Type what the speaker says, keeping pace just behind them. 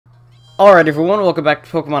Alright everyone, welcome back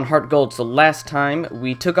to Pokemon Heart Gold. So last time,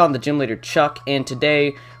 we took on the gym leader Chuck, and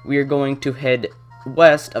today we are going to head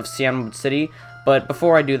west of Cianwood City. But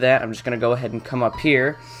before I do that, I'm just going to go ahead and come up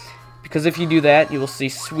here, because if you do that, you will see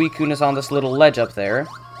Suicune is on this little ledge up there.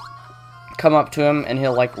 Come up to him, and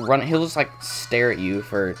he'll just stare at you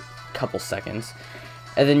for a couple seconds.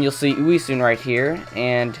 And then you'll see Eusine right here,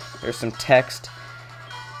 and there's some text.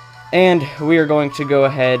 And we are going to go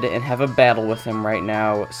ahead and have a battle with him right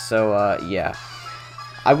now, so, yeah.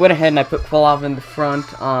 I went ahead and I put Quilov in the front.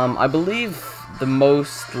 I believe the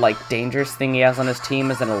most, dangerous thing he has on his team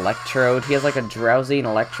is an Electrode. He has, a Drowsy, an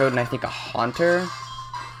Electrode, and I think a Haunter.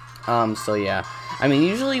 So, yeah. I mean,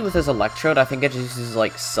 usually with his Electrode, I think it just uses,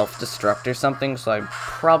 Self-Destruct or something, so I'm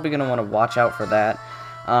probably going to want to watch out for that.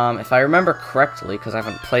 If I remember correctly, because I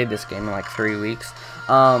haven't played this game in, 3 weeks,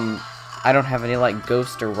 I don't have any,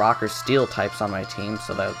 Ghost or Rock or Steel types on my team,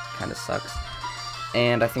 so that kind of sucks.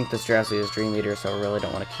 And I think this Drowsy is Dream Eater, so I really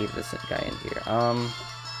don't want to keep this guy in here.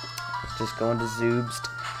 Let's just go into Zoobst,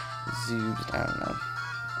 I don't know.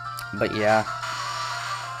 But, yeah.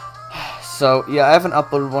 So, yeah, I haven't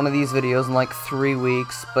uploaded one of these videos in, 3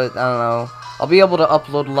 weeks, but, I don't know. I'll be able to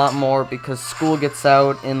upload a lot more because school gets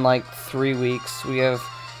out in, 3 weeks. We have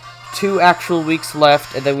 2 actual weeks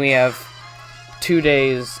left, and then we have 2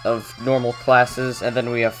 days of normal classes, and then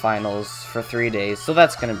we have finals for 3 days, so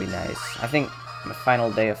that's gonna be nice. I think the final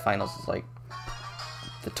day of finals is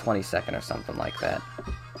the 22nd or something like that.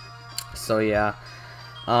 So yeah.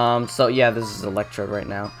 This is Electrode right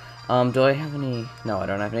now. Do I have any? No, I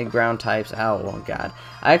don't have any ground types. Oh god.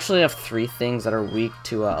 I actually have 3 things that are weak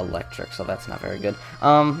to electric, so that's not very good.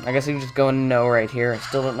 I guess I can just go and no right here. I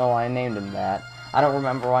still don't know why I named him that. I don't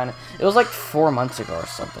remember why. It was 4 months ago or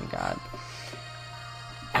something, god.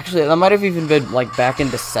 Actually, that might have even been, back in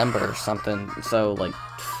December or something, so,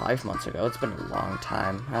 5 months ago. It's been a long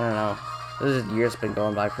time. I don't know. This year's been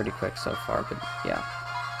going by pretty quick so far, but, yeah.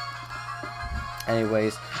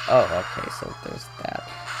 Anyways, oh, okay, so there's that.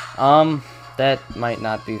 That might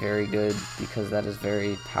not be very good, because that is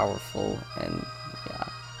very powerful, and, yeah,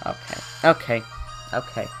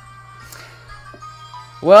 okay.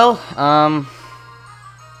 Well,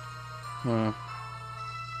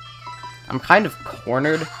 I'm kind of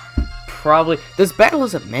cornered. Probably. This battle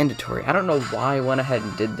isn't mandatory. I don't know why I went ahead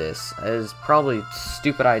and did this. It's probably a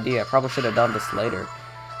stupid idea. I probably should have done this later.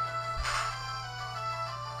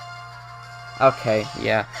 Okay,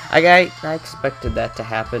 yeah. I expected that to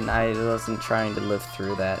happen. I wasn't trying to live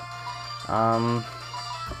through that.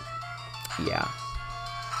 Yeah.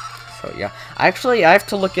 So, yeah. Actually, I have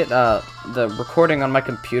to look at the recording on my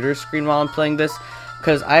computer screen while I'm playing this,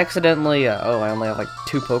 because I accidentally, I only have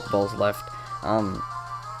 2 Pokeballs left. Do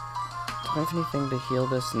I have anything to heal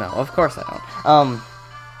this? No, of course I don't.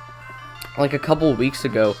 A couple weeks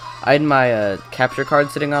ago, I had my, capture card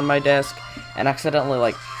sitting on my desk, and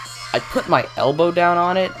accidentally, I put my elbow down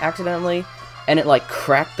on it, accidentally, and it,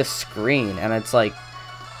 cracked the screen, and it's,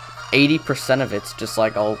 80% of it's just,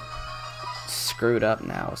 all screwed up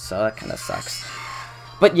now, so that kind of sucks.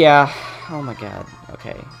 But, yeah, oh my god,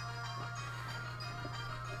 okay.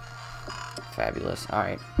 Fabulous.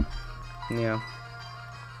 Alright. Yeah.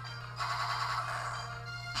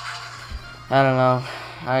 I don't know.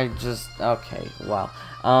 Okay. Wow.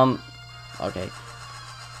 Okay.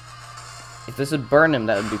 If this would burn him,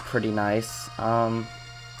 that would be pretty nice.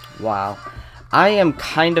 Wow. I am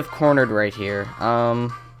kind of cornered right here.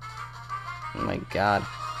 Oh my god.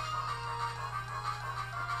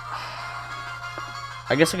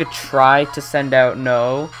 I guess I could try to send out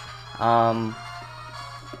no.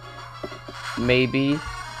 Maybe,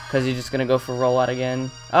 because he's just gonna go for rollout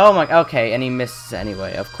again. Oh my, okay, and he misses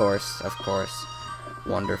anyway, of course.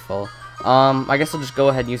 Wonderful. I guess I'll just go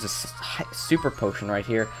ahead and use a super potion right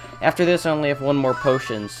here. After this, I only have 1 more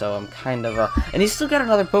potion, so I'm kind of, and he's still got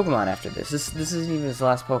another Pokemon after this. This isn't even his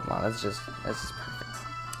last Pokemon. That's just perfect.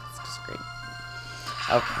 It's just great.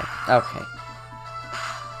 Okay.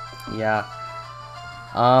 Yeah.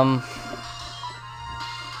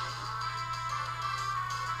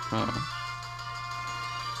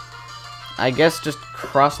 I guess just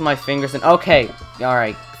cross my fingers and... Okay,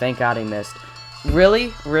 alright, thank god he missed.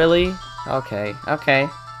 Really? Really? Okay.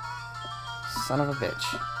 Son of a bitch.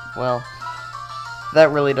 Well, that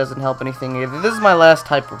really doesn't help anything either. This is my last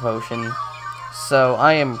Hyper Potion, so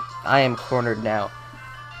I am cornered now.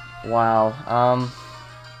 Wow,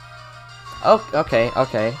 oh, okay.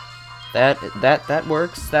 That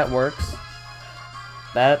works, that works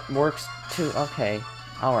too, okay.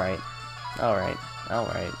 Alright.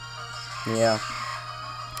 Yeah.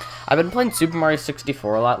 I've been playing Super Mario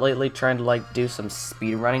 64 a lot lately, trying to, do some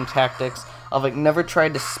speedrunning tactics. I've like never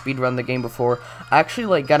tried to speedrun the game before. I actually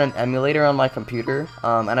like got an emulator on my computer,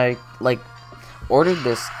 and I like ordered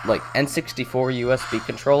this like N64 USB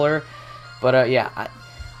controller. But yeah,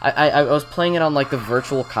 I was playing it on like the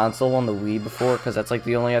Virtual Console on the Wii before, because that's like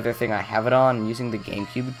the only other thing I have it on, and using the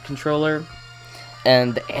GameCube controller.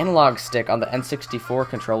 And the analog stick on the N64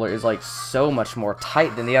 controller is like so much more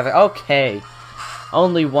tight than the other. Okay,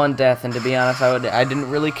 only one death, and to be honest, I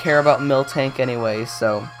didn't really care about Miltank anyway.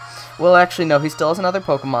 So, well, actually no, he still has another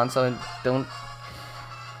Pokemon, so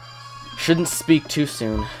shouldn't speak too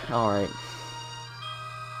soon. All right,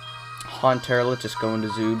 Haunter, let's just go into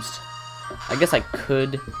Zoobs. I guess I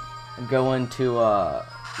could go into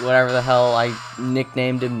whatever the hell I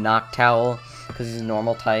nicknamed him, Noctowl, because he's a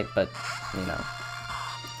normal type, but you know.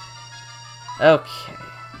 Okay,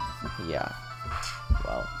 yeah,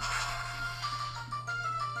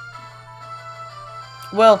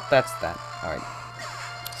 well, that's that. Alright,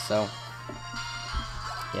 so,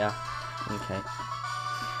 yeah, okay.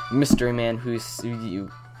 Mystery Man, who's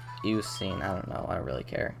Eusine, I don't know, I don't really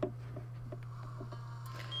care.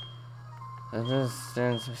 Okay,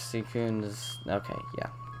 yeah.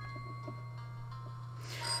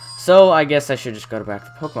 So, I guess I should just go back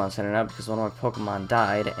to Pokemon Center now, because one of my Pokemon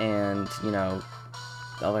died, and, you know,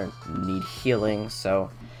 the other need healing,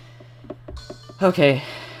 so... Okay.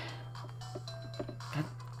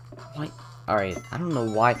 What? Alright, I don't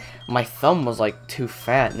know why. My thumb was, like, too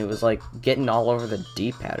fat, and it was, like, getting all over the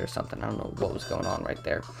D-pad or something. I don't know what was going on right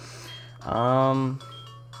there.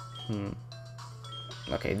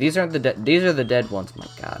 Okay, these aren't the these are the dead ones, my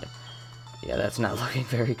god. Yeah, that's not looking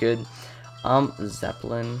very good.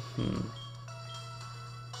 Zeppelin,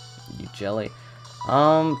 U-Jelly.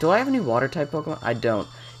 Do I have any water-type Pokemon? I don't.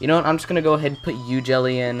 You know what, I'm just gonna go ahead and put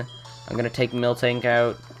U-Jelly in. I'm gonna take Miltank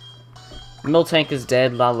out. Miltank is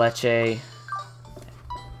dead, La Leche.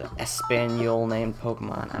 The Espanol-named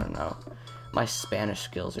Pokemon, I don't know. My Spanish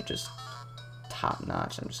skills are just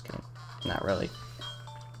top-notch, I'm just kidding. Not really.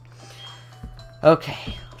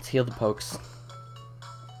 Okay, let's heal the pokes.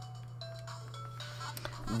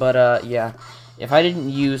 But, yeah, if I didn't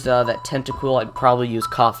use that Tentacool, I'd probably use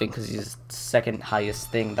Coughing, because he's the second highest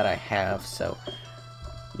thing that I have, so,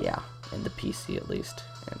 yeah, in the PC at least,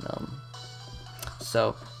 and,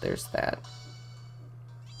 so, there's that.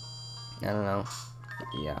 I don't know,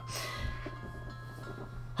 yeah.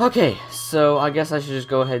 Okay, so I guess I should just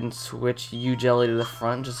go ahead and switch U-Jelly to the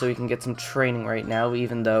front, just so we can get some training right now,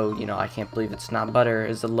 even though, you know, I can't believe it's not Butter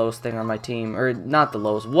is the lowest thing on my team, or not the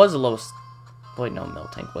lowest, was the lowest. Wait, no,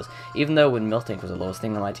 Miltank was. Even though when Miltank was the lowest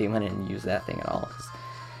thing on my team, I didn't use that thing at all.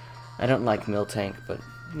 I don't like Miltank, but,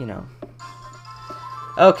 you know.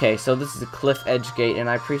 Okay, so this is a Cliff Edge Gate, and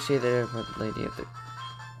I appreciate the lady at the...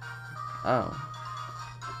 Oh.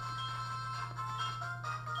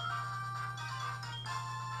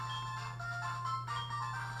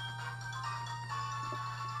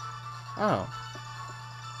 Oh.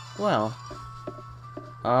 Well.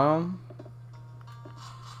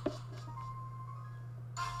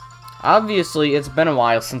 Obviously, it's been a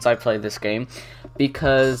while since I played this game,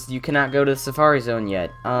 because you cannot go to the Safari Zone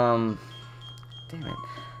yet. Damn it.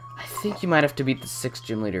 I think you might have to beat the 6th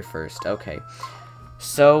gym leader first. Okay.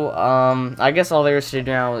 So, I guess all there is to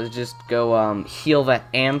do now is just go, heal that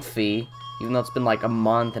Amphi, even though it's been like a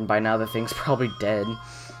month, and by now the thing's probably dead.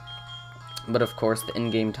 But of course, the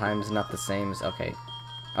in-game time is not the same as, okay.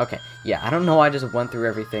 Okay, yeah, I don't know why I just went through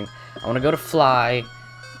everything. I want to go to Fly.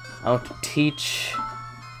 I want to teach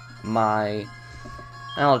my...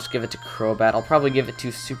 I'll just give it to Crobat. I'll probably give it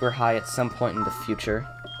to Super High at some point in the future.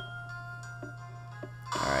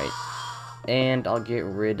 Alright. And I'll get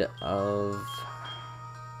rid of...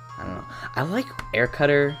 I don't know. I like Air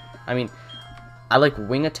Cutter. I mean, I like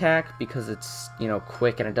Wing Attack because it's, you know,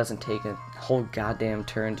 quick and it doesn't take a whole goddamn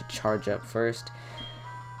turn to charge up first.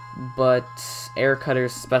 But Air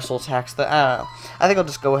Cutter's special attacks, I think I'll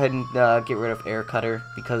just go ahead and get rid of Air Cutter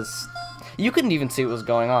because you couldn't even see what was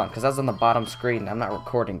going on because I was on the bottom screen. I'm not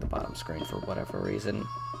recording the bottom screen for whatever reason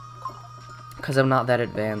because I'm not that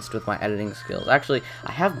advanced with my editing skills. Actually,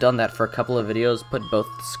 I have done that for a couple of videos, put both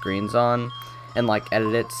the screens on and like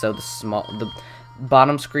edit it so the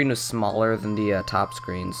bottom screen was smaller than the top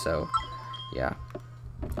screen, so yeah.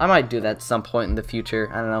 I might do that at some point in the future.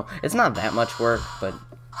 I don't know. It's not that much work, but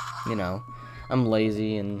you know, I'm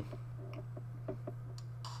lazy and...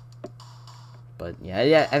 But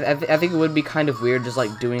yeah, I think it would be kind of weird just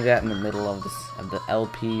like doing that in the middle of the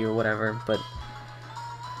LP or whatever. But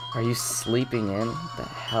are you sleeping in? What the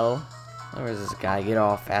hell? Where is this guy? Get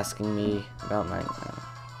off asking me about my...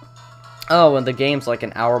 Oh, and the game's like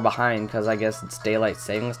an hour behind because I guess it's daylight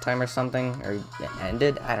savings time or something, or it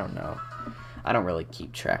ended. I don't know. I don't really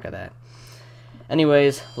keep track of that.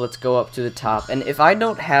 Anyways, let's go up to the top. And if I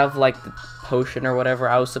don't have, like, the potion or whatever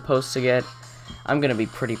I was supposed to get, I'm gonna be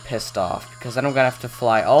pretty pissed off, because then I'm gonna have to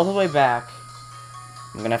fly all the way back.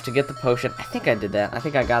 I'm gonna have to get the potion. I think I did that. I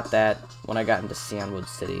think I got that when I got into Cianwood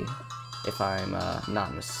City, if I'm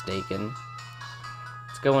not mistaken.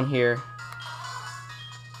 Let's go in here.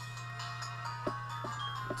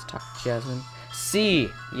 Let's talk to Jasmine. C!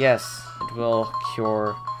 Yes, it will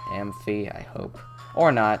cure Amphi, I hope.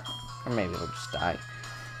 Or not. Or maybe it'll just die.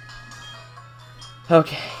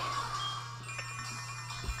 Okay.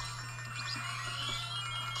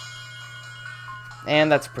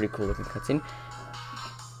 And that's a pretty cool looking cutscene.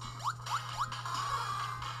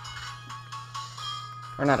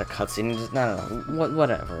 Or not a cutscene, just, I don't know,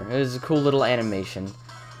 whatever. It was a cool little animation.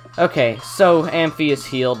 Okay, so Amphi is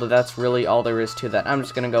healed, but that's really all there is to that. I'm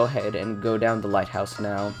just gonna go ahead and go down the lighthouse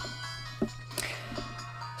now.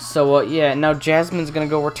 So, yeah, now Jasmine's gonna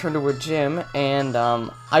go return to her gym, and,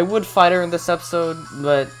 I would fight her in this episode,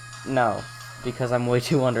 but no, because I'm way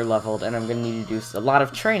too underleveled, and I'm gonna need to do a lot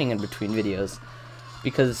of training in between videos,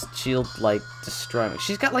 because she'll, like, destroy me.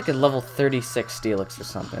 She's got, like, a level 36 Steelix or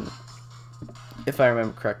something, if I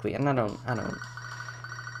remember correctly, and I don't.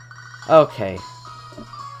 Okay.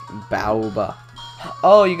 Baoba.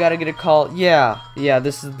 Oh, you gotta get a call. Yeah,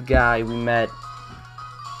 this is the guy we met.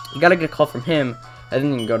 You gotta get a call from him, and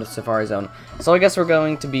then you can go to Safari Zone. So I guess we're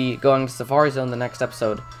going to be going to Safari Zone the next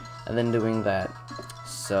episode, and then doing that.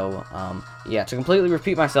 So, yeah, to completely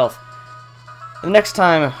repeat myself, the next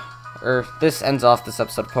time, or this ends off this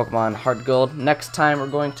episode of Pokemon Heart Gold. Next time, we're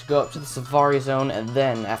going to go up to the Safari Zone, and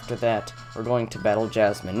then, after that, we're going to battle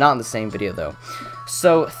Jasmine. Not in the same video, though.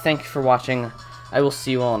 So, thank you for watching. I will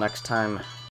see you all next time.